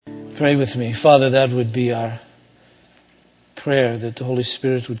Pray with me. Father, that would be our prayer, that the Holy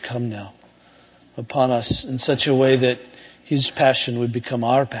Spirit would come now upon us in such a way that His passion would become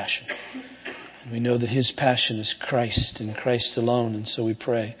our passion. And we know that His passion is Christ and Christ alone. And so we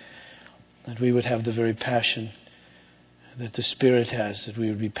pray that we would have the very passion that the Spirit has, that we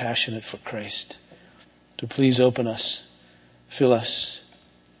would be passionate for Christ. So please open us, fill us,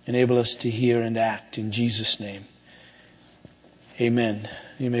 enable us to hear and act in Jesus' name. Amen.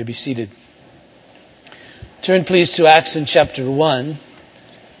 You may be seated. Turn please to Acts in chapter 1.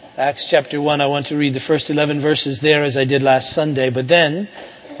 Acts chapter 1, I want to read the first 11 verses there as I did last Sunday, but then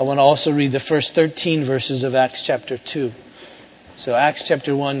I want to also read the first 13 verses of Acts chapter 2. So Acts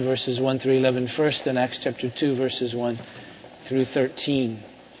chapter 1 verses 1 through 11 first, then Acts chapter 2 verses 1 through 13.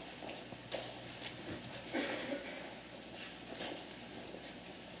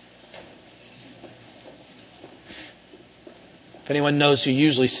 If anyone knows who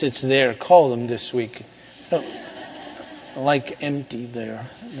usually sits there, call them this week. Oh, I like empty there.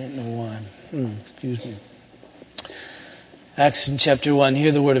 I don't know why. Excuse me. Acts in chapter 1.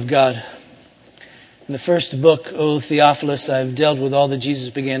 Hear the word of God. In the first book, O Theophilus, I have dealt with all that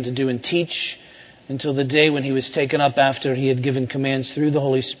Jesus began to do and teach until the day when He was taken up after He had given commands through the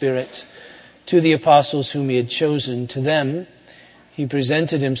Holy Spirit to the apostles whom He had chosen. To them He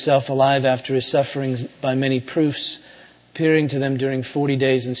presented Himself alive after His sufferings by many proofs, appearing to them during 40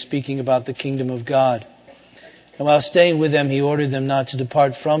 days and speaking about the kingdom of God. And while staying with them, He ordered them not to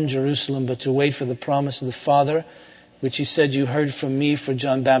depart from Jerusalem, but to wait for the promise of the Father, which He said, "You heard from me, for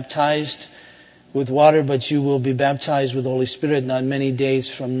John baptized with water, but you will be baptized with the Holy Spirit not many days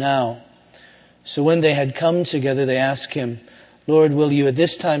from now." So when they had come together, they asked Him, "Lord, will you at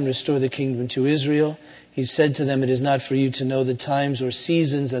this time restore the kingdom to Israel?" He said to them, "It is not for you to know the times or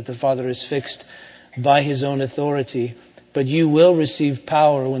seasons that the Father has fixed by His own authority, but you will receive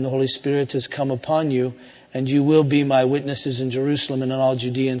power when the Holy Spirit has come upon you, and you will be my witnesses in Jerusalem and in all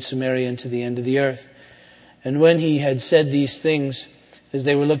Judea and Samaria and to the end of the earth." And when He had said these things, as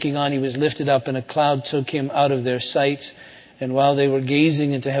they were looking on, He was lifted up, and a cloud took Him out of their sight. And while they were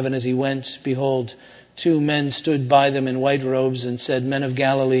gazing into heaven as He went, behold, two men stood by them in white robes and said, "Men of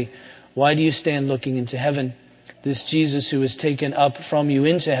Galilee, why do you stand looking into heaven? This Jesus who is taken up from you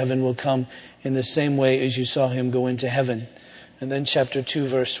into heaven will come in the same way as you saw Him go into heaven." And then chapter 2,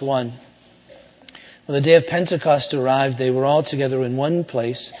 verse 1. When the day of Pentecost arrived, they were all together in one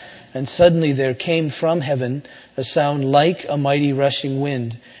place, and suddenly there came from heaven a sound like a mighty rushing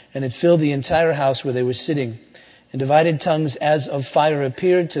wind, and it filled the entire house where they were sitting. And divided tongues as of fire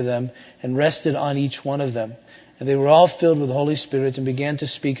appeared to them and rested on each one of them. And they were all filled with the Holy Spirit and began to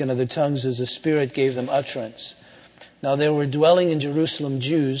speak in other tongues as the Spirit gave them utterance. Now there were dwelling in Jerusalem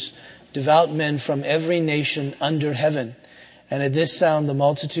Jews, devout men from every nation under heaven. And at this sound the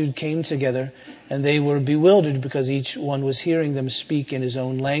multitude came together, and they were bewildered because each one was hearing them speak in his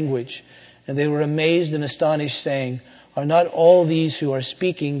own language. And they were amazed and astonished, saying, "Are not all these who are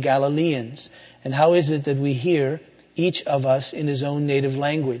speaking Galileans? And how is it that we hear, each of us in his own native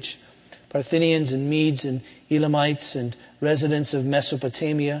language? Parthians and Medes and Elamites and residents of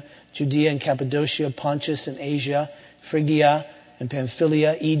Mesopotamia, Judea and Cappadocia, Pontus and Asia, Phrygia and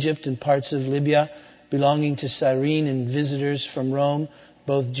Pamphylia, Egypt and parts of Libya, belonging to Cyrene, and visitors from Rome,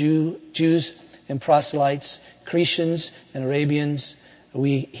 both Jews and proselytes, Cretians and Arabians.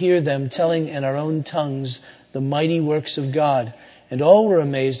 We hear them telling in our own tongues the mighty works of God." And all were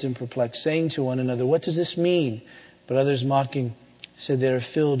amazed and perplexed, saying to one another, "What does this mean?" But others, mocking, said, "They are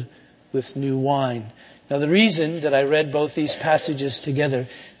filled with new wine." Now the reason that I read both these passages together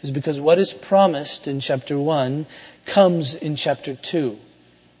is because what is promised in chapter 1 comes in chapter 2.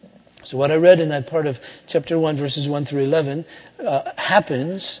 So what I read in that part of chapter 1, verses 1 through 11,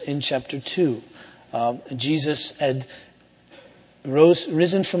 happens in chapter 2. Jesus had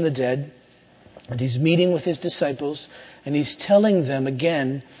risen from the dead, and He's meeting with His disciples, and He's telling them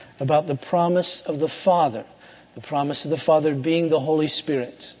again about the promise of the Father. The promise of the Father being the Holy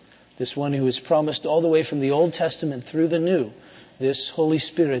Spirit. This one who is promised all the way from the Old Testament through the New. This Holy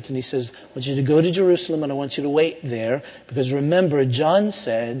Spirit. And He says, "I want you to go to Jerusalem and I want you to wait there." Because remember, John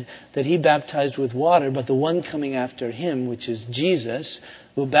said that he baptized with water, but the one coming after him, which is Jesus,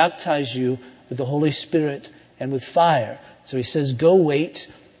 will baptize you with the Holy Spirit and with fire. So He says, go wait,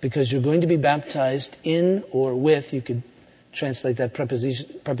 because you're going to be baptized in or with, you could translate that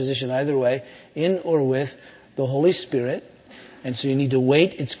preposition either way, in or with the Holy Spirit. And so you need to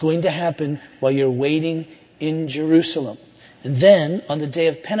wait. It's going to happen while you're waiting in Jerusalem. And then on the day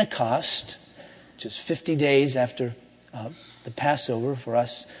of Pentecost, which is 50 days after the Passover, for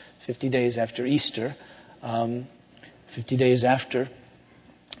us 50 days after Easter, 50 days after,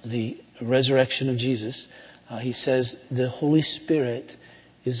 the resurrection of Jesus, he says the Holy Spirit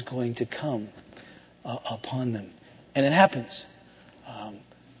is going to come upon them. And it happens.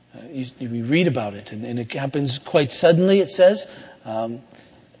 We read about it, and it happens quite suddenly, it says.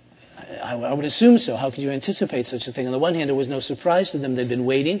 I would assume so. How could you anticipate such a thing? On the one hand, it was no surprise to them. They'd been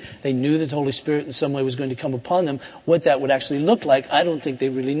waiting. They knew that the Holy Spirit in some way was going to come upon them. What that would actually look like, I don't think they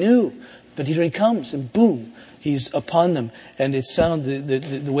really knew. But here he comes, and boom, he's upon them. And it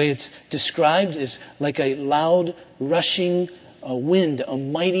the way it's described is like a loud, rushing wind, a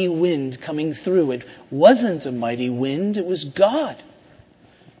mighty wind coming through. It wasn't a mighty wind, it was God.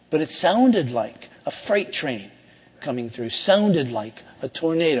 But it sounded like a freight train coming through, sounded like a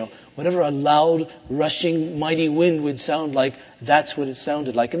tornado. Whatever a loud, rushing, mighty wind would sound like, that's what it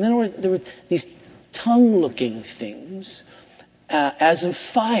sounded like. And then there were these tongue-looking things, as of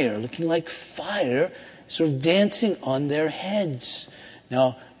fire, looking like fire, sort of dancing on their heads.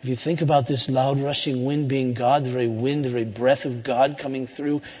 Now, if you think about this loud, rushing wind being God, the very wind, the very breath of God coming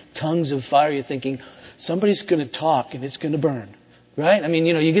through, tongues of fire, you're thinking, somebody's going to talk and it's going to burn. Right? I mean,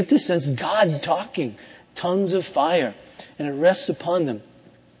 you get this sense, God talking, tongues of fire, and it rests upon them.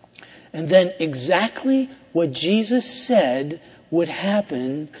 And then exactly what Jesus said would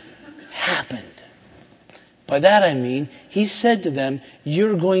happen, happened. By that I mean, he said to them,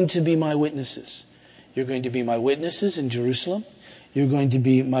 you're going to be my witnesses. You're going to be my witnesses in Jerusalem. You're going to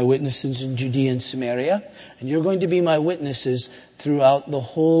be my witnesses in Judea and Samaria. And you're going to be my witnesses throughout the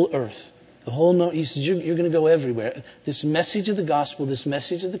whole earth. He says, you're going to go everywhere. This message of the gospel, this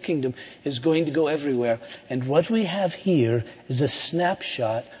message of the kingdom is going to go everywhere. And what we have here is a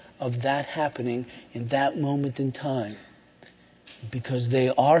snapshot of that happening in that moment in time. Because they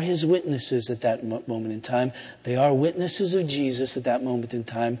are his witnesses at that moment in time. They are witnesses of Jesus at that moment in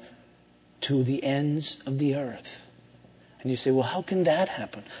time to the ends of the earth. And you say, well, how can that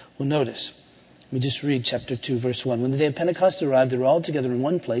happen? Well, notice. Let me just read chapter 2, verse 1. When the day of Pentecost arrived, they were all together in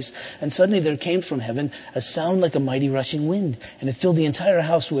one place, and suddenly there came from heaven a sound like a mighty rushing wind, and it filled the entire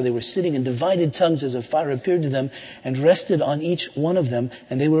house where they were sitting, and divided tongues as of fire appeared to them, and rested on each one of them,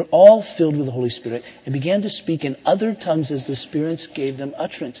 and they were all filled with the Holy Spirit, and began to speak in other tongues as the Spirit gave them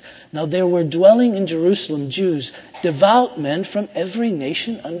utterance. Now there were dwelling in Jerusalem Jews, devout men from every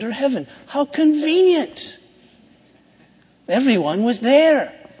nation under heaven. How convenient! Everyone was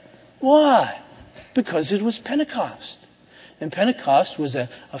there. Why? Because it was Pentecost. And Pentecost was a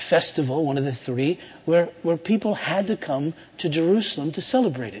festival, one of the three, where people had to come to Jerusalem to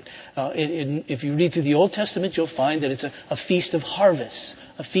celebrate it. If you read through the Old Testament, you'll find that it's a feast of harvests,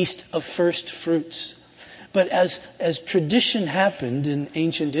 a feast of first fruits. But as tradition happened in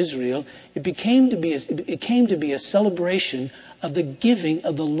ancient Israel, it came to be a celebration of the giving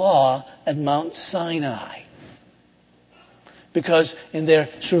of the law at Mount Sinai. Because in their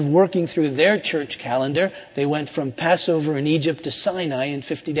sort of working through their church calendar, they went from Passover in Egypt to Sinai in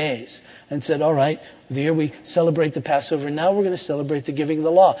 50 days. And said, all right, here we celebrate the Passover. Now we're going to celebrate the giving of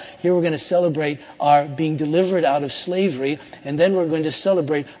the law. Here we're going to celebrate our being delivered out of slavery. And then we're going to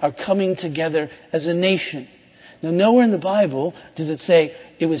celebrate our coming together as a nation. Now nowhere in the Bible does it say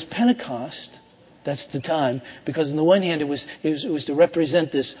it was Pentecost. That's the time, because on the one hand it was to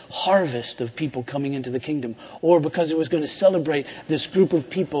represent this harvest of people coming into the kingdom, or because it was going to celebrate this group of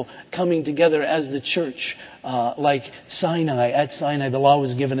people coming together as the church, like Sinai. At Sinai the law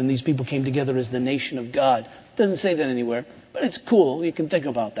was given and these people came together as the nation of God. It doesn't say that anywhere, but it's cool. You can think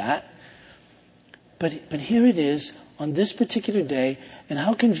about that. But here it is on this particular day, and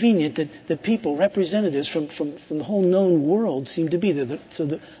how convenient that the people, representatives from the whole known world seem to be there. So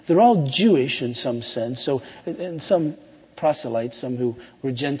they're all Jewish in some sense. So, and some proselytes, some who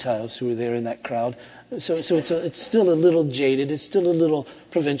were Gentiles who were there in that crowd. So it's still a little jaded. It's still a little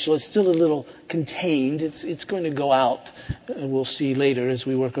provincial. It's still a little contained. It's going to go out. We'll see later as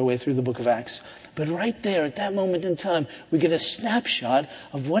we work our way through the book of Acts. But right there, at that moment in time, we get a snapshot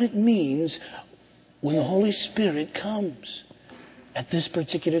of what it means when the Holy Spirit comes at this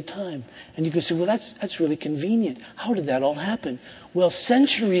particular time. And you can say, well, that's really convenient. How did that all happen? Well,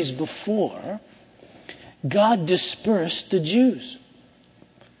 centuries before, God dispersed the Jews.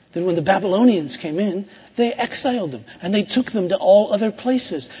 Then when the Babylonians came in, they exiled them and they took them to all other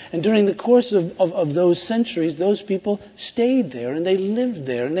places. And during the course of those centuries, those people stayed there and they lived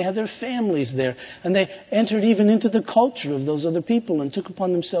there and they had their families there. And they entered even into the culture of those other people and took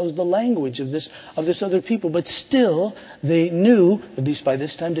upon themselves the language of this other people. But still, they knew, at least by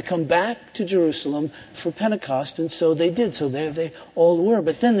this time, to come back to Jerusalem for Pentecost. And so they did. So there they all were.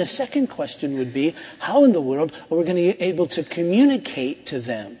 But then the second question would be, how in the world are we going to be able to communicate to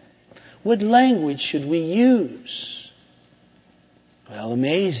them? What language should we use? Well,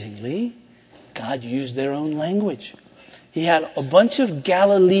 amazingly, God used their own language. He had a bunch of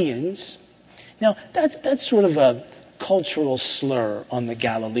Galileans. Now, that's sort of a cultural slur on the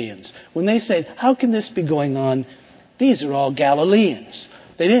Galileans. When they say, how can this be going on? These are all Galileans.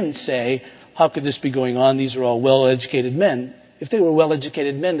 They didn't say, how could this be going on? These are all well-educated men. If they were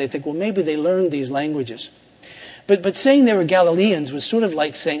well-educated men, they'd think, well, maybe they learned these languages. But saying they were Galileans was sort of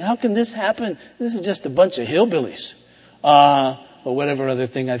like saying, how can this happen? This is just a bunch of hillbillies. Or whatever other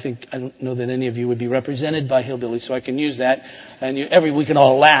thing. I don't know that any of you would be represented by hillbillies, so I can use that. And we can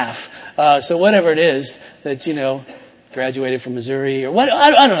all laugh. So whatever it is that, graduated from Missouri or what,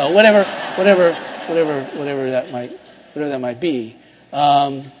 I don't know, whatever that might be.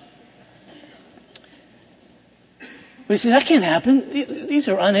 But you see, that can't happen. These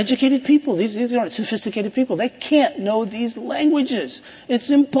are uneducated people. These aren't sophisticated people. They can't know these languages. It's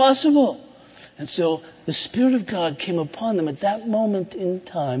impossible. And so the Spirit of God came upon them at that moment in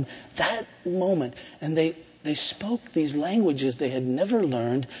time, and they spoke these languages they had never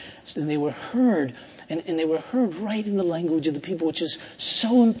learned, and they were heard, and they were heard right in the language of the people, which is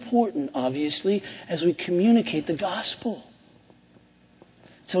so important, obviously, as we communicate the gospel.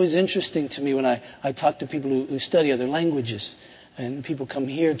 It's always interesting to me when I talk to people who study other languages, and people come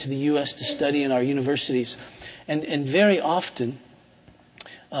here to the U.S. to study in our universities, and very often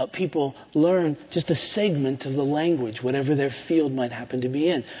people learn just a segment of the language, whatever their field might happen to be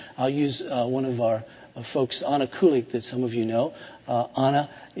in. I'll use one of our folks, Anna Kulik, that some of you know. Anna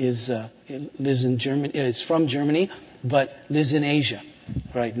lives in Germany. Is from Germany, but lives in Asia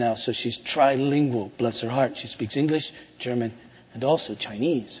right now. So she's trilingual. Bless her heart. She speaks English, German, and also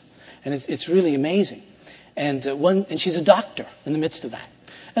Chinese, and it's really amazing. And she's a doctor in the midst of that.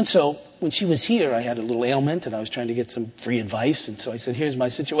 And so when she was here, I had a little ailment and I was trying to get some free advice. And so I said, here's my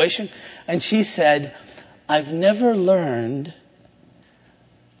situation. And she said, I've never learned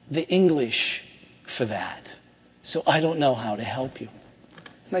the English for that, so I don't know how to help you.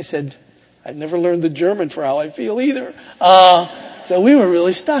 And I said, I've never learned the German for how I feel either. So we were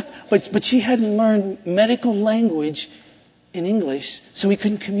really stuck. But she hadn't learned medical language in English, so we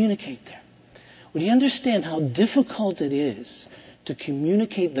couldn't communicate there. Would you understand how difficult it is to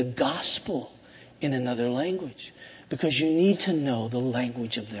communicate the gospel in another language? Because you need to know the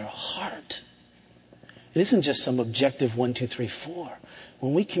language of their heart. It isn't just some objective 1, 2, 3, 4.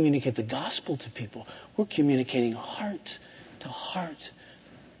 When we communicate the gospel to people, we're communicating heart to heart.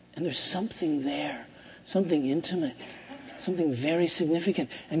 And there's something there, something intimate, something very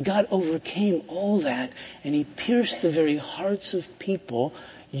significant. And God overcame all that, and He pierced the very hearts of people,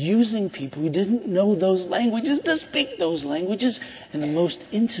 using people who didn't know those languages to speak those languages in the most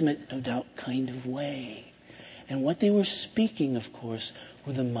intimate, no doubt, kind of way. And what they were speaking, of course,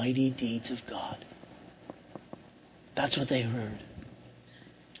 were the mighty deeds of God. That's what they heard.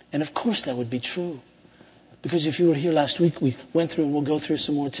 And of course that would be true. Because if you were here last week, we went through, and we'll go through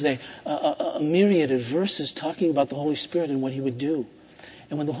some more today, a myriad of verses talking about the Holy Spirit and what He would do.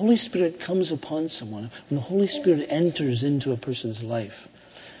 And when the Holy Spirit comes upon someone, when the Holy Spirit enters into a person's life,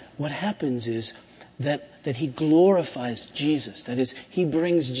 what happens is that He glorifies Jesus. That is, He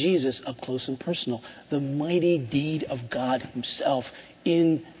brings Jesus up close and personal. The mighty deed of God Himself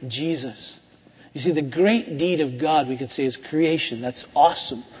in Jesus. You see, the great deed of God, we could say, is creation. That's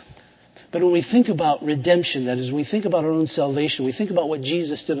awesome. But when we think about redemption, that is, when we think about our own salvation, we think about what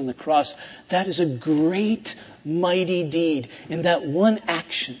Jesus did on the cross, that is a great, mighty deed. In that one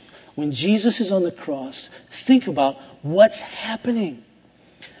action, when Jesus is on the cross, think about what's happening.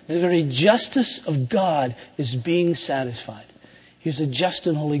 The very justice of God is being satisfied. He's a just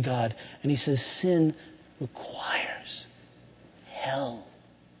and holy God. And He says sin requires hell.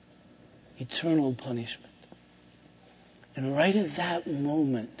 Eternal punishment. And right at that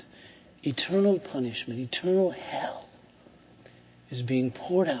moment, eternal punishment, eternal hell is being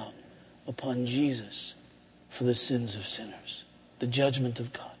poured out upon Jesus for the sins of sinners. The judgment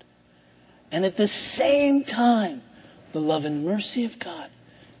of God. And at the same time, the love and mercy of God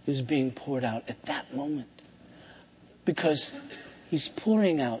is being poured out at that moment. Because He's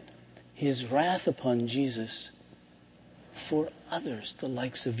pouring out His wrath upon Jesus for others, the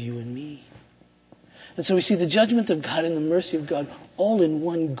likes of you and me. And so we see the judgment of God and the mercy of God all in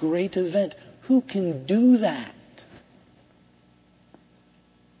one great event. Who can do that?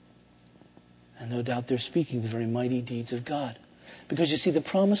 And no doubt they're speaking the very mighty deeds of God. Because you see, the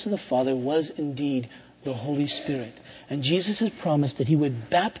promise of the Father was indeed the Holy Spirit. And Jesus had promised that He would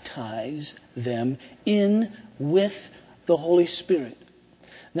baptize them with the Holy Spirit.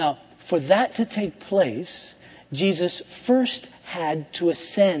 Now, for that to take place, Jesus first had to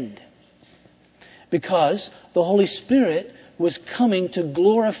ascend. Because the Holy Spirit was coming to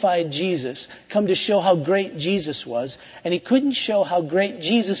glorify Jesus, come to show how great Jesus was. And he couldn't show how great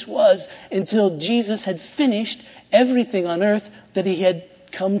Jesus was until Jesus had finished everything on earth that he had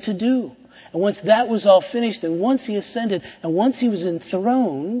come to do. And once that was all finished, and once he ascended, and once he was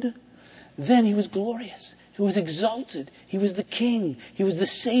enthroned, then he was glorious. He was exalted. He was the King. He was the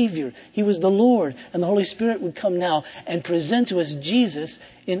Savior. He was the Lord. And the Holy Spirit would come now and present to us Jesus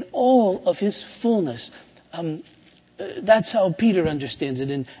in all of his fullness. That's how Peter understands it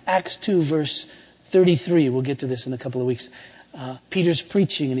in Acts 2, verse 33. We'll get to this in a couple of weeks. Peter's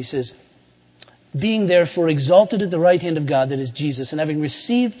preaching, and he says, being therefore exalted at the right hand of God, that is Jesus, and having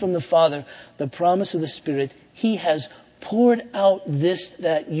received from the Father the promise of the Spirit, he has poured out this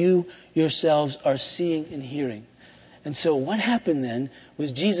that you yourselves are seeing and hearing. And so what happened then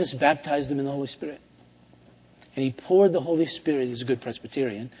was Jesus baptized them in the Holy Spirit. And he poured the Holy Spirit. He's a good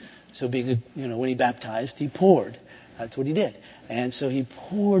Presbyterian. So when he baptized, he poured. That's what he did. And so he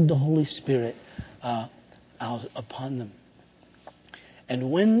poured the Holy Spirit out upon them.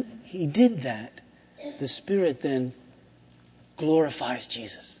 And when he did that, the Spirit then glorifies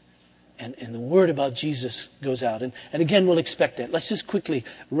Jesus. And the word about Jesus goes out. And again, we'll expect that. Let's just quickly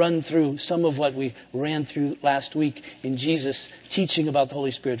run through some of what we ran through last week in Jesus teaching about the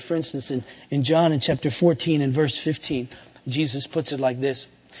Holy Spirit. For instance, in John in chapter 14 and verse 15, Jesus puts it like this.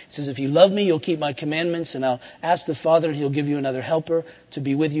 He says, if you love me, you'll keep my commandments, and I'll ask the Father, and he'll give you another helper to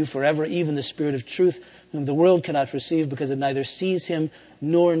be with you forever, even the Spirit of truth, whom the world cannot receive because it neither sees him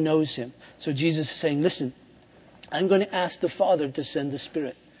nor knows him. So Jesus is saying, listen, I'm going to ask the Father to send the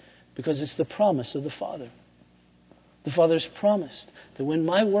Spirit. Because it's the promise of the Father. The Father's promised that when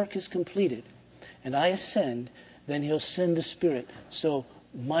my work is completed and I ascend, then he'll send the Spirit. So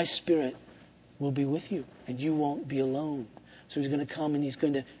my Spirit will be with you and you won't be alone. So he's going to come and he's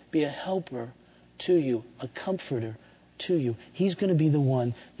going to be a helper to you, a comforter to you. He's going to be the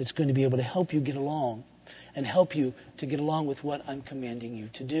one that's going to be able to help you get along and help you to get along with what I'm commanding you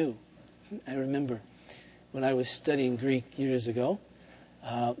to do. I remember when I was studying Greek years ago,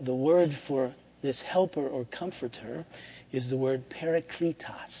 the word for this helper or comforter is the word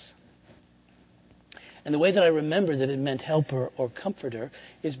parakletos. And the way that I remember that it meant helper or comforter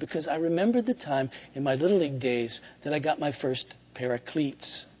is because I remembered the time in my Little League days that I got my first pair of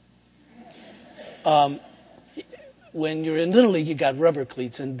cleats. When you're in Little League, you got rubber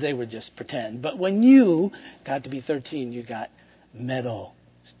cleats, and they were just pretend. But when you got to be 13, you got metal,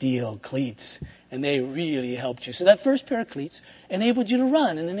 steel cleats, and they really helped you. So that first pair of cleats enabled you to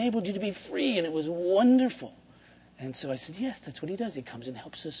run and enabled you to be free, and it was wonderful. And so I said, yes, that's what he does. He comes and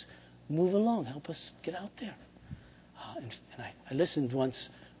helps us move along, help us get out there. And I listened once,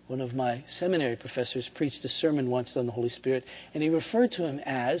 one of my seminary professors preached a sermon once on the Holy Spirit, and he referred to him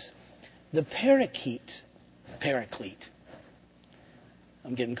as the paraclete.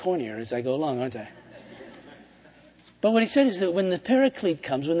 I'm getting cornier as I go along, aren't I? But what he said is that when the paraclete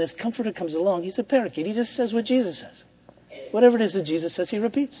comes, when this comforter comes along, he's a paraclete. He just says what Jesus says. Whatever it is that Jesus says, he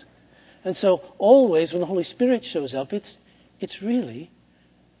repeats. And so always when the Holy Spirit shows up, it's really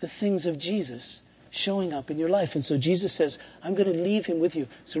the things of Jesus showing up in your life. And so Jesus says, I'm going to leave him with you.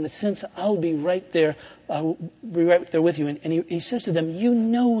 So in a sense, I'll be right there. I'll be right there with you. And he says to them, you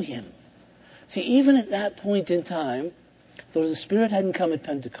know him. See, even at that point in time, though the Spirit hadn't come at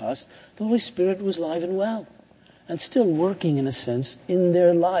Pentecost, the Holy Spirit was alive and well. And still working, in a sense, in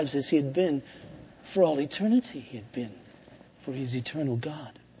their lives as he had been for all eternity. He had been, for he's eternal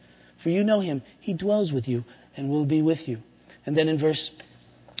God. For you know him, he dwells with you and will be with you. And then in verse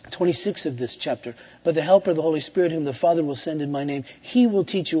 26 of this chapter, but the Helper, the Holy Spirit, whom the Father will send in my name, he will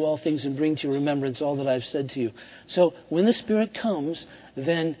teach you all things and bring to your remembrance all that I've said to you. So when the Spirit comes,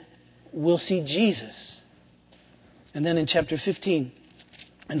 then we'll see Jesus. And then in chapter 15,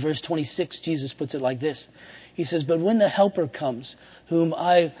 in verse 26, Jesus puts it like this. He says, but when the Helper comes, whom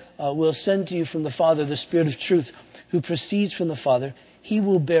I will send to you from the Father, the Spirit of truth, who proceeds from the Father, he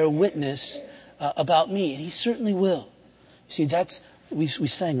will bear witness about me. And he certainly will. See, that's, we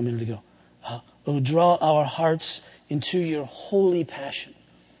sang a minute ago. Oh, draw our hearts into your holy passion.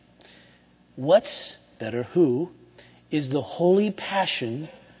 What's better, who is the holy passion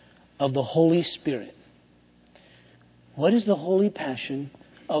of the Holy Spirit? What is the holy passion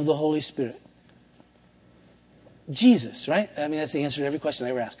of the Holy Spirit? Jesus, right? I mean, that's the answer to every question I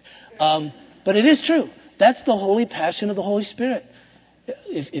ever ask. But it is true. That's the holy passion of the Holy Spirit.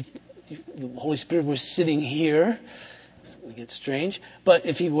 If the Holy Spirit were sitting here, it gets strange. But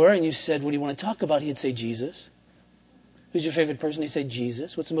if he were and you said, what do you want to talk about? He'd say Jesus. Who's your favorite person? He said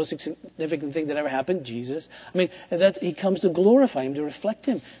Jesus. What's the most significant thing that ever happened? Jesus. I mean, he comes to glorify him, to reflect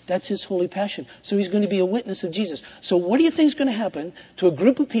him. That's his holy passion. So he's going to be a witness of Jesus. So what do you think is going to happen to a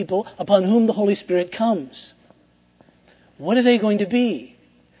group of people upon whom the Holy Spirit comes? What are they going to be?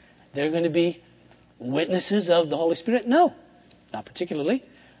 They're going to be witnesses of the Holy Spirit? No, not particularly.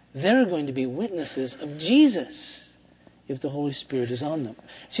 They're going to be witnesses of Jesus if the Holy Spirit is on them.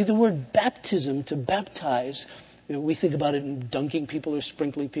 See, the word baptism, to baptize, we think about it in dunking people or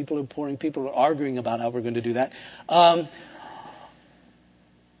sprinkling people or pouring people or arguing about how we're going to do that.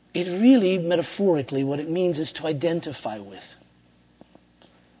 It really, metaphorically, what it means is to identify with.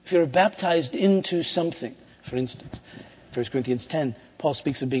 If you're baptized into something, for instance, 1 Corinthians 10, Paul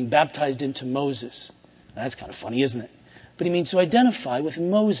speaks of being baptized into Moses. Now, that's kind of funny, isn't it? But he means to identify with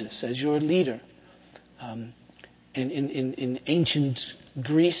Moses as your leader. In ancient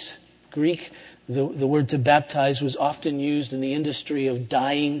Greek, the word to baptize was often used in the industry of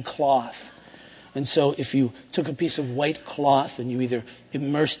dyeing cloth. And so if you took a piece of white cloth and you either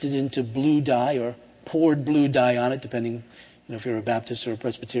immersed it into blue dye or poured blue dye on it, depending if you're a Baptist or a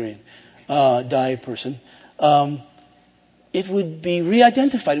Presbyterian dye person, it would be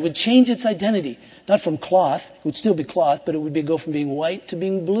re-identified. It would change its identity. Not from cloth. It would still be cloth, but it would go from being white to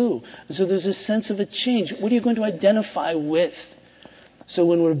being blue. And so there's this sense of a change. What are you going to identify with? So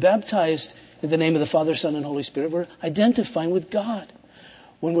when we're baptized in the name of the Father, Son, and Holy Spirit, we're identifying with God.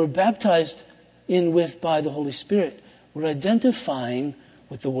 When we're baptized by the Holy Spirit, we're identifying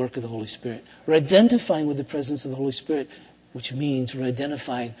with the work of the Holy Spirit. We're identifying with the presence of the Holy Spirit, which means we're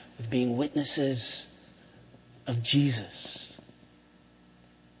identifying with being witnesses of Jesus.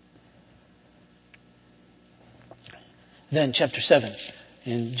 Then, chapter 7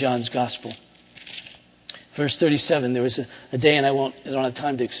 in John's Gospel. Verse 37, there was a day, and I don't have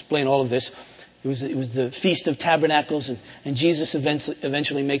time to explain all of this. It was the Feast of Tabernacles, and Jesus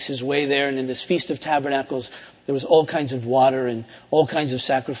eventually makes his way there. And in this Feast of Tabernacles, there was all kinds of water and all kinds of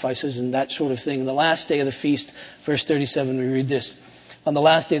sacrifices and that sort of thing. And the last day of the feast, verse 37, we read this. On the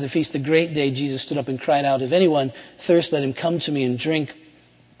last day of the feast, the great day, Jesus stood up and cried out, "If anyone thirsts, let him come to me and drink.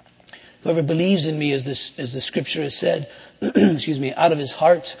 Whoever believes in me, as the Scripture has said, out of his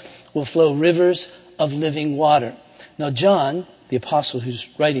heart will flow rivers of living water." Now John, the apostle who's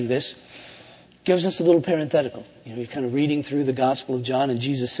writing this, gives us a little parenthetical. You're kind of reading through the Gospel of John, and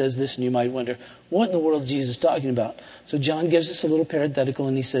Jesus says this, and you might wonder, what in the world is Jesus talking about? So John gives us a little parenthetical,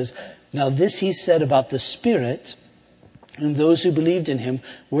 and he says, "Now this he said about the Spirit, and those who believed in him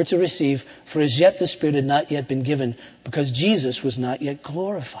were to receive, for as yet the Spirit had not yet been given, because Jesus was not yet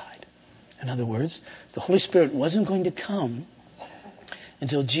glorified." In other words, the Holy Spirit wasn't going to come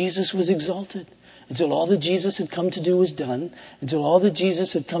until Jesus was exalted, until all that Jesus had come to do was done, until all that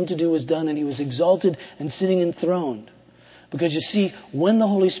Jesus had come to do was done and he was exalted and sitting enthroned. Because you see, when the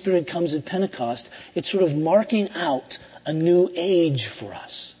Holy Spirit comes at Pentecost, it's sort of marking out a new age for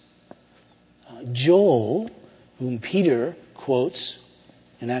us. Joel, whom Peter quotes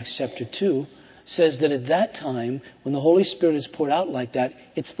in Acts chapter 2, says that at that time, when the Holy Spirit is poured out like that,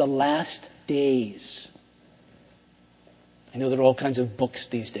 it's the last days. I know there are all kinds of books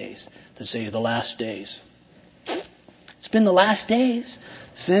these days that say the last days. It's been the last days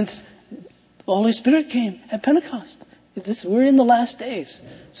since the Holy Spirit came at Pentecost. We're in the last days.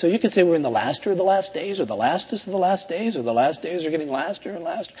 So you could say we're in the laster of the last days, or the lastest of the last days, or the last days are getting laster and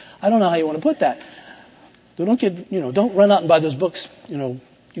laster. I don't know how you want to put that. Don't run out and buy those books. You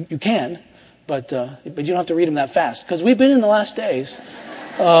can, but you don't have to read them that fast, because we've been in the last days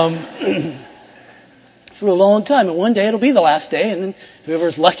for a long time, and one day it'll be the last day, and then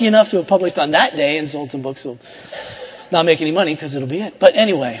whoever's lucky enough to have published on that day and sold some books will not make any money, because it'll be it. But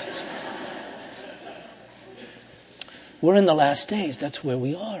anyway, we're in the last days. That's where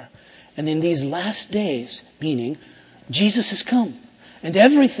we are. And in these last days, meaning Jesus has come and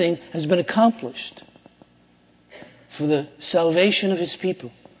everything has been accomplished for the salvation of his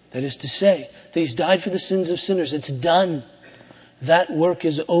people. That is to say, that he's died for the sins of sinners. It's done. That work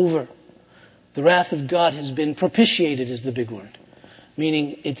is over. The wrath of God has been propitiated, is the big word.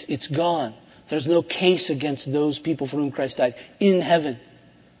 Meaning it's gone. There's no case against those people for whom Christ died in heaven.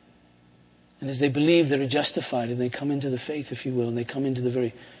 And as they believe, they're justified, and they come into the faith, if you will, and they come into the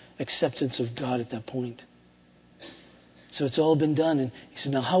very acceptance of God at that point. So it's all been done. And he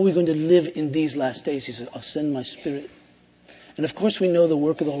said, now how are we going to live in these last days? He said, I'll send my Spirit. And of course we know the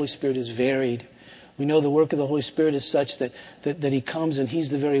work of the Holy Spirit is varied. We know the work of the Holy Spirit is such that he comes and he's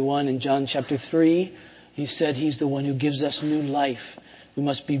the very one. In John chapter 3, he said he's the one who gives us new life. We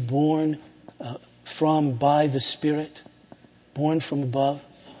must be born by the Spirit, born from above.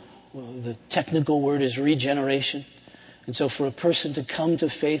 Well, the technical word is regeneration. And so for a person to come to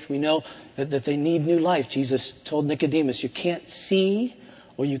faith, we know that they need new life. Jesus told Nicodemus, you can't see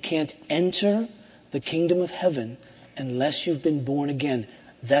or you can't enter the kingdom of heaven unless you've been born again.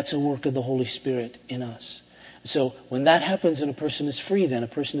 That's a work of the Holy Spirit in us. So when that happens and a person is free, then a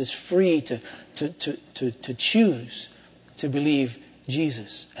person is free to choose to believe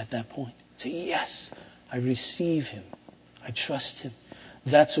Jesus at that point. Say, yes, I receive him. I trust him.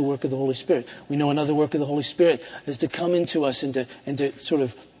 That's a work of the Holy Spirit. We know another work of the Holy Spirit is to come into us and to sort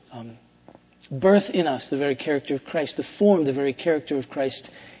of birth in us the very character of Christ, to form the very character of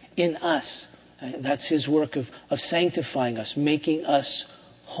Christ in us. That's his work of sanctifying us, making us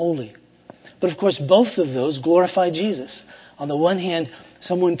holy. But of course, both of those glorify Jesus. On the one hand,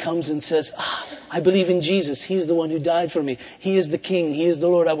 someone comes and says, I believe in Jesus. He's the one who died for me. He is the King. He is the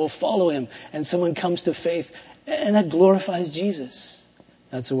Lord. I will follow him. And someone comes to faith, and that glorifies Jesus.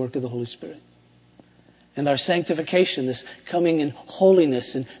 That's the work of the Holy Spirit. And our sanctification, this coming in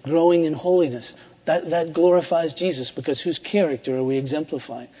holiness and growing in holiness, that glorifies Jesus, because whose character are we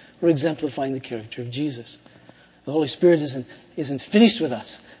exemplifying? We're exemplifying the character of Jesus. The Holy Spirit isn't finished with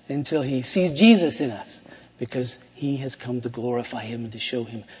us until he sees Jesus in us, because he has come to glorify him and to show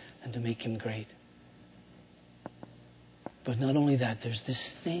him and to make him great. But not only that, there's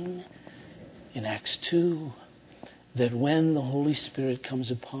this thing in Acts 2 that when the Holy Spirit comes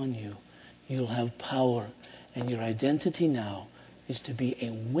upon you, you'll have power. And your identity now is to be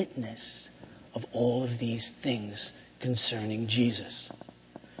a witness of all of these things concerning Jesus.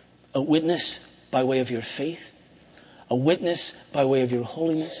 A witness by way of your faith. A witness by way of your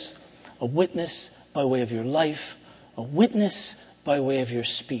holiness. A witness by way of your life. A witness by way of your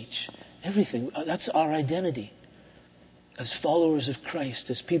speech. Everything. That's our identity. As followers of Christ,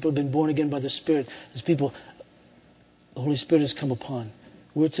 as people who have been born again by the Spirit, as people the Holy Spirit has come upon.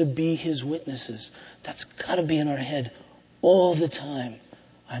 We're to be his witnesses. That's got to be in our head all the time.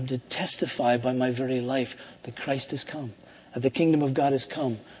 I'm to testify by my very life that Christ has come, that the kingdom of God has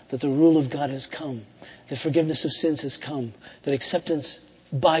come, that the rule of God has come, that forgiveness of sins has come, that acceptance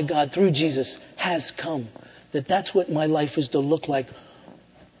by God through Jesus has come, that's what my life is to look like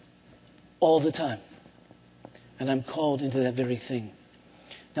all the time. And I'm called into that very thing.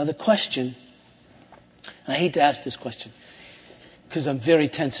 Now the question, and I hate to ask this question because I'm very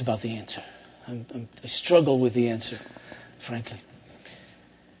tense about the answer. I struggle with the answer, frankly.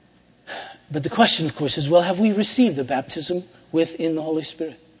 But the question, of course, is, well, have we received the baptism within the Holy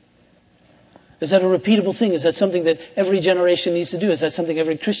Spirit? Is that a repeatable thing? Is that something that every generation needs to do? Is that something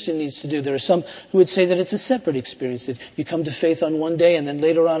every Christian needs to do? There are some who would say that it's a separate experience, that you come to faith on one day and then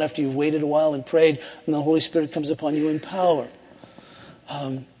later on, after you've waited a while and prayed, and the Holy Spirit comes upon you in power.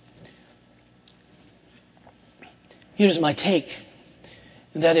 Here's my take.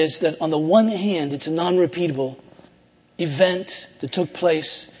 And that is that on the one hand, it's a non-repeatable event that took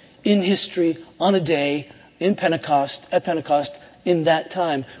place in history on a day at Pentecost, in that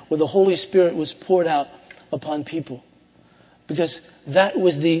time, where the Holy Spirit was poured out upon people. Because that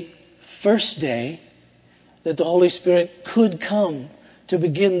was the first day that the Holy Spirit could come to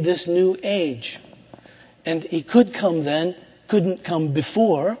begin this new age. And he could come then, couldn't come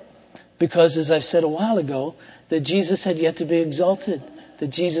before, because, as I said a while ago, that Jesus had yet to be exalted, that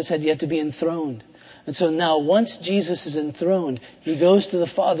Jesus had yet to be enthroned. And so now, once Jesus is enthroned, he goes to the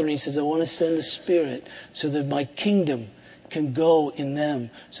Father and he says, I want to send the Spirit so that my kingdom can go in them,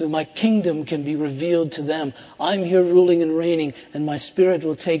 so that my kingdom can be revealed to them. I'm here ruling and reigning, and my Spirit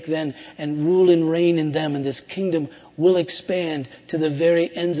will take then and rule and reign in them, and this kingdom will expand to the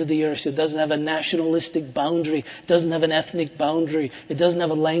very ends of the earth. It doesn't have a nationalistic boundary. It doesn't have an ethnic boundary. It doesn't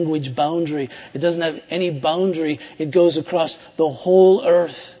have a language boundary. It doesn't have any boundary. It goes across the whole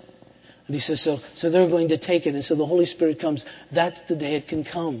earth. And he says, so they're going to take it. And so the Holy Spirit comes. That's the day it can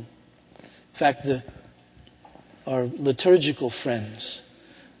come. In fact, our liturgical friends,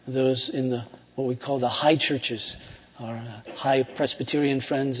 those in what we call the high churches, our high Presbyterian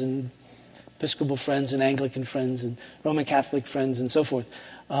friends and Episcopal friends and Anglican friends and Roman Catholic friends and so forth,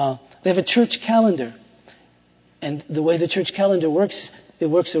 they have a church calendar. And the way the church calendar works, it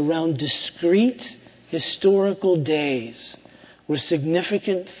works around discrete historical days where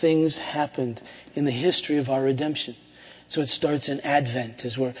significant things happened in the history of our redemption. So it starts in Advent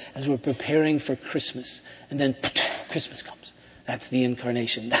as we're preparing for Christmas. And then Christmas comes. That's the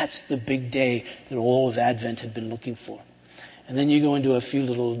incarnation. That's the big day that all of Advent had been looking for. And then you go into a few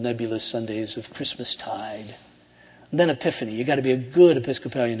little nebulous Sundays of Christmastide. And then Epiphany. You've got to be a good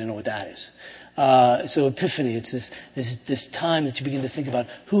Episcopalian to know what that is. So Epiphany, it's this time that you begin to think about,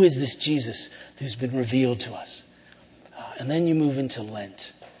 who is this Jesus who's been revealed to us? And then you move into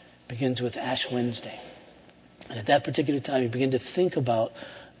Lent. Begins with Ash Wednesday. And at that particular time, you begin to think about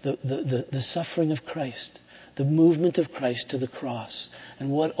the suffering of Christ, the movement of Christ to the cross,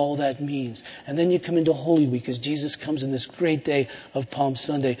 and what all that means. And then you come into Holy Week as Jesus comes in this great day of Palm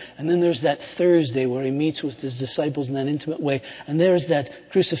Sunday. And then there's that Thursday where he meets with his disciples in that intimate way. And there's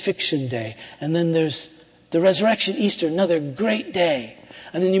that crucifixion day. And then there's the resurrection, Easter, another great day.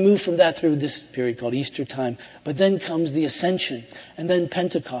 And then you move from that through this period called Easter time. But then comes the Ascension and then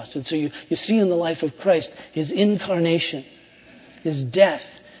Pentecost. And so you see in the life of Christ his incarnation, his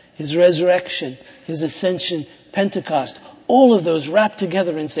death, his resurrection, his ascension, Pentecost. All of those wrapped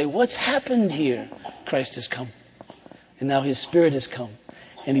together and say, what's happened here? Christ has come. And now his Spirit has come.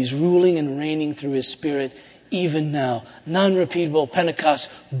 And he's ruling and reigning through his Spirit even now. Non-repeatable Pentecost.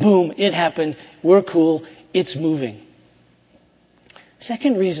 Boom, it happened. We're cool. It's moving.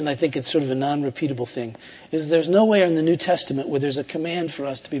 Second reason I think it's sort of a non-repeatable thing is there's nowhere in the New Testament where there's a command for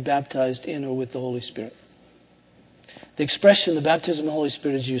us to be baptized in or with the Holy Spirit. The expression, the baptism of the Holy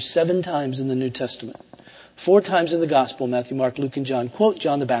Spirit, is used 7 times in the New Testament. 4 times in the Gospel, Matthew, Mark, Luke, and John, quote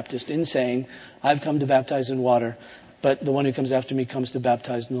John the Baptist in saying, I've come to baptize in water, but the one who comes after me comes to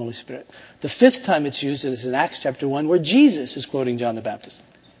baptize in the Holy Spirit. The 5th time it's used is in Acts chapter 1, where Jesus is quoting John the Baptist.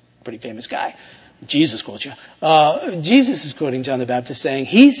 Pretty famous guy. Jesus quotes you. Jesus is quoting John the Baptist saying,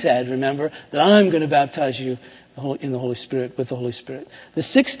 he said, remember, that I'm going to baptize you in the Holy Spirit, with the Holy Spirit. The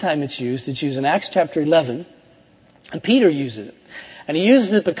 6th time it's used in Acts chapter 11, and Peter uses it. And he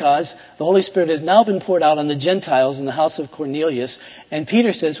uses it because the Holy Spirit has now been poured out on the Gentiles in the house of Cornelius. And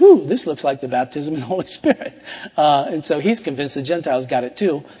Peter says, whoo, this looks like the baptism of the Holy Spirit. And so he's convinced the Gentiles got it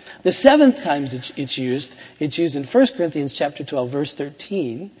too. The 7th time it's used in 1 Corinthians chapter 12, verse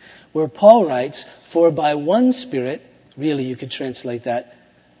 13, where Paul writes, for by one Spirit, really you could translate that,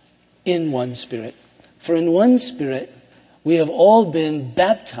 in one Spirit. For in one Spirit we have all been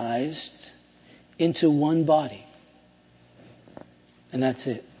baptized into one body. And that's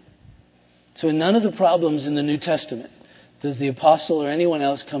it. So in none of the problems in the New Testament does the apostle or anyone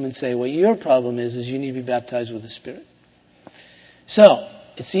else come and say, what your problem is you need to be baptized with the Spirit. So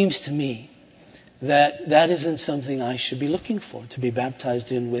it seems to me that isn't something I should be looking for, to be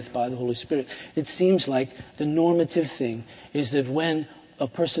baptized in with by the Holy Spirit. It seems like the normative thing is that when a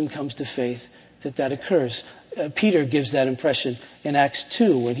person comes to faith, that occurs. Peter gives that impression in Acts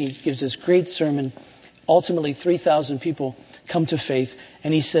 2 when he gives this great sermon. Ultimately, 3,000 people come to faith,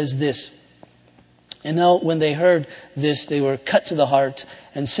 and he says this. And now when they heard this, they were cut to the heart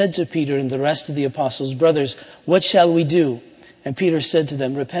and said to Peter and the rest of the apostles, brothers, what shall we do? And Peter said to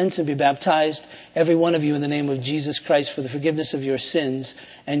them, repent and be baptized, every one of you, in the name of Jesus Christ for the forgiveness of your sins,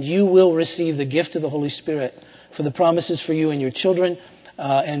 and you will receive the gift of the Holy Spirit. For the promise is for you and your children,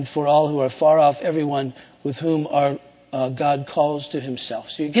 and for all who are far off, everyone with whom our God calls to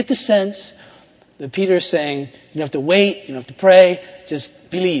himself. So you get the sense that Peter is saying, you don't have to wait, you don't have to pray, just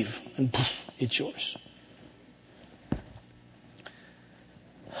believe, and poof, it's yours.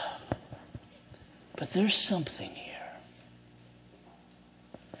 But there's something here.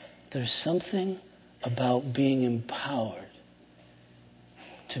 There's something about being empowered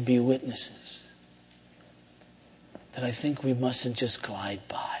to be witnesses that I think we mustn't just glide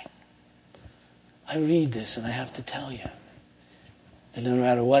by. I read this and I have to tell you that no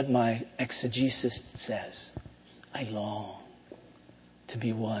matter what my exegesis says, I long to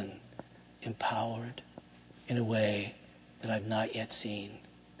be one empowered in a way that I've not yet seen.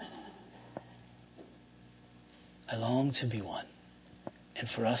 I long to be one, and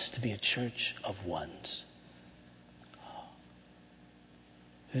for us to be a church of ones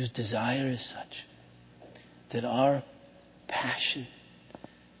whose desire is such that our passion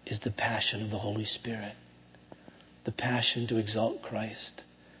is the passion of the Holy Spirit, the passion to exalt Christ,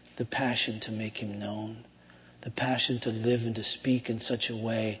 the passion to make him known, the passion to live and to speak in such a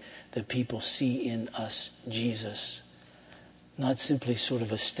way that people see in us Jesus, not simply sort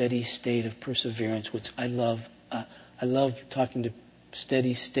of a steady state of perseverance, which I love. I love talking to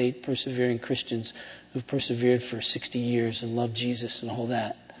steady state persevering Christians who've persevered for 60 years and love Jesus and all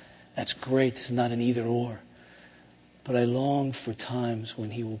that. That's great. It's not an either or. But I long for times when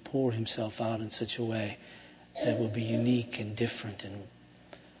he will pour himself out in such a way that will be unique and different and,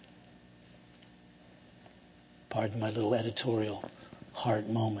 pardon my little editorial, heart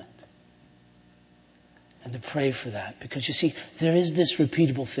moment. And to pray for that. Because you see, there is this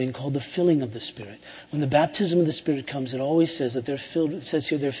repeatable thing called the filling of the Spirit. When the baptism of the Spirit comes, it always says that they're filled, it says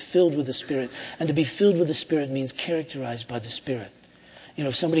here they're filled with the Spirit. And to be filled with the Spirit means characterized by the Spirit. You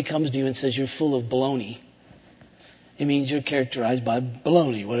know, if somebody comes to you and says you're full of baloney, it means you're characterized by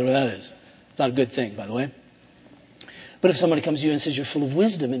baloney, whatever that is. It's not a good thing, by the way. But if somebody comes to you and says you're full of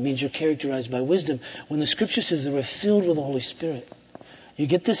wisdom, it means you're characterized by wisdom. When the Scripture says they were filled with the Holy Spirit, you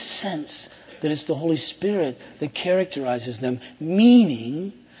get this sense that it's the Holy Spirit that characterizes them,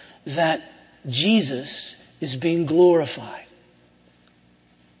 meaning that Jesus is being glorified.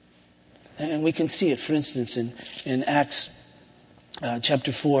 And we can see it, for instance, in Acts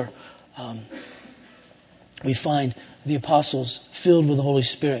chapter 4. We find the apostles filled with the Holy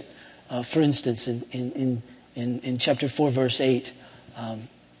Spirit. For instance, in chapter 4, verse 8,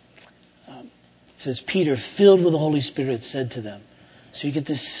 it says, Peter, filled with the Holy Spirit, said to them. So you get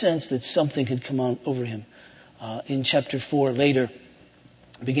this sense that something had come on over him. In chapter 4, later,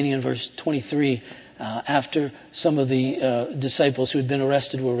 beginning in verse 23, after some of the disciples who had been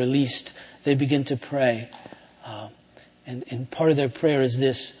arrested were released, they begin to pray. And part of their prayer is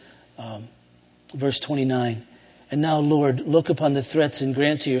this, verse 29. And now, Lord, look upon the threats and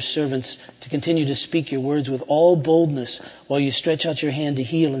grant to your servants to continue to speak your words with all boldness while you stretch out your hand to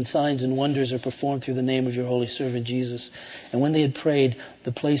heal, and signs and wonders are performed through the name of your holy servant Jesus. And when they had prayed,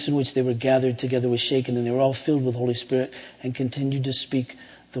 the place in which they were gathered together was shaken, and they were all filled with the Holy Spirit and continued to speak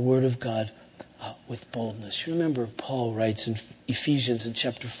the word of God with boldness. You remember Paul writes in Ephesians in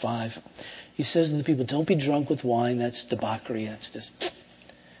chapter 5. He says to the people, don't be drunk with wine, that's debauchery, that's just...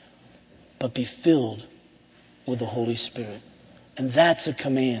 But be filled with the Holy Spirit. And that's a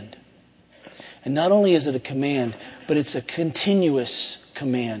command. And not only is it a command, but it's a continuous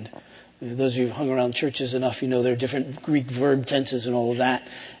command. Those of you who've hung around churches enough, you know there are different Greek verb tenses and all of that.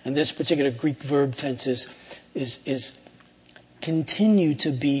 And this particular Greek verb tense is continue to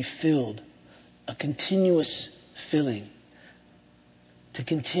be filled. A continuous filling. To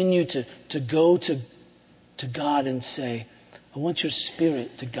continue to go to God and say, I want your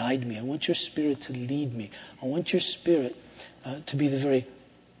Spirit to guide me. I want your Spirit to lead me. I want your Spirit to be the very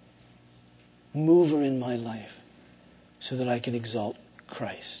mover in my life so that I can exalt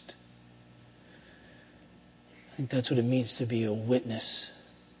Christ. I think that's what it means to be a witness.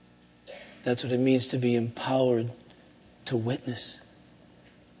 That's what it means to be empowered to witness.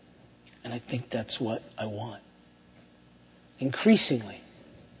 And I think that's what I want. Increasingly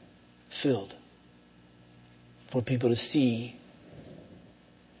filled for people to see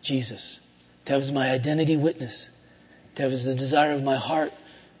Jesus, to have as my identity witness, to have as the desire of my heart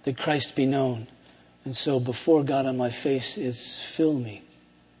that Christ be known. And so before God on my face is fill me,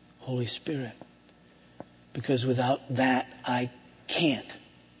 Holy Spirit. Because without that, I can't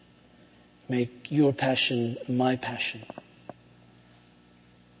make your passion my passion.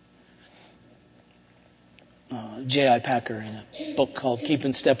 J.I. Packer, in a book called Keep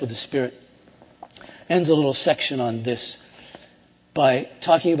in Step with the Spirit, ends a little section on this by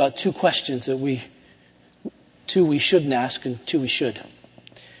talking about two questions that we shouldn't ask and two we should.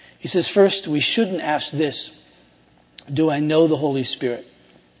 He says, first, we shouldn't ask this, do I know the Holy Spirit?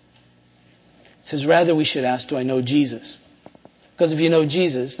 He says, rather we should ask, do I know Jesus? Because if you know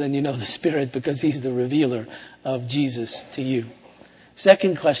Jesus, then you know the Spirit, because He's the revealer of Jesus to you.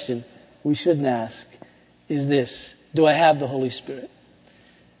 Second question we shouldn't ask is this, do I have the Holy Spirit?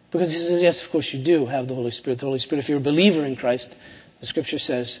 Because he says, yes, of course you do have the Holy Spirit. The Holy Spirit, if you're a believer in Christ, the Scripture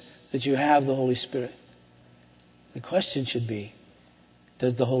says that you have the Holy Spirit. The question should be,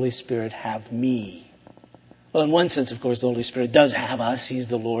 does the Holy Spirit have me? Well, in one sense, of course, the Holy Spirit does have us. He's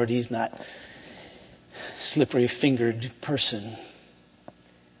the Lord. He's not a slippery-fingered person.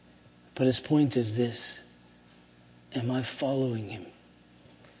 But his point is this, am I following Him?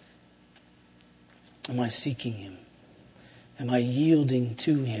 Am I seeking Him? Am I yielding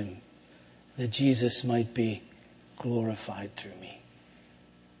to Him that Jesus might be glorified through me?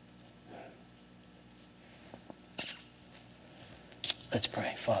 Let's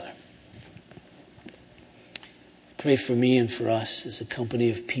pray. Father, pray for me and for us as a company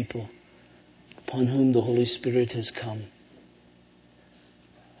of people upon whom the Holy Spirit has come.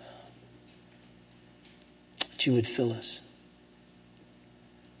 That you would fill us.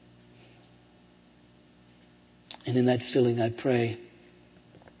 And in that filling, I pray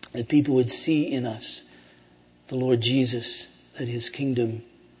that people would see in us the Lord Jesus, that His kingdom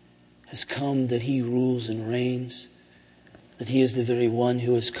has come, that He rules and reigns, that He is the very one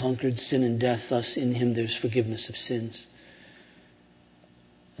who has conquered sin and death. Thus in Him there's forgiveness of sins.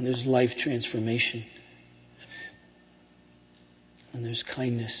 And there's life transformation. And there's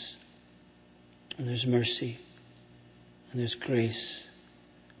kindness. And there's mercy. And there's grace.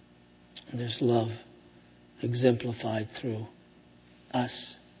 And there's love exemplified through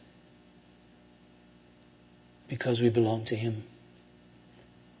us because we belong to Him.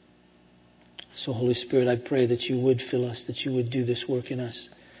 So Holy Spirit, I pray that you would fill us, that you would do this work in us,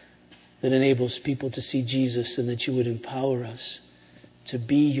 that enables people to see Jesus, and that you would empower us to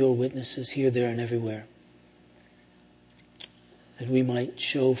be your witnesses here, there, and everywhere. That we might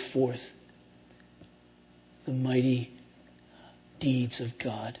show forth the mighty deeds of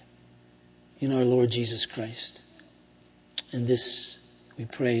God in our Lord Jesus Christ. And this we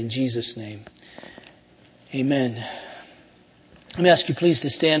pray in Jesus' name. Amen. Let me ask you please to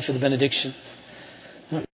stand for the benediction.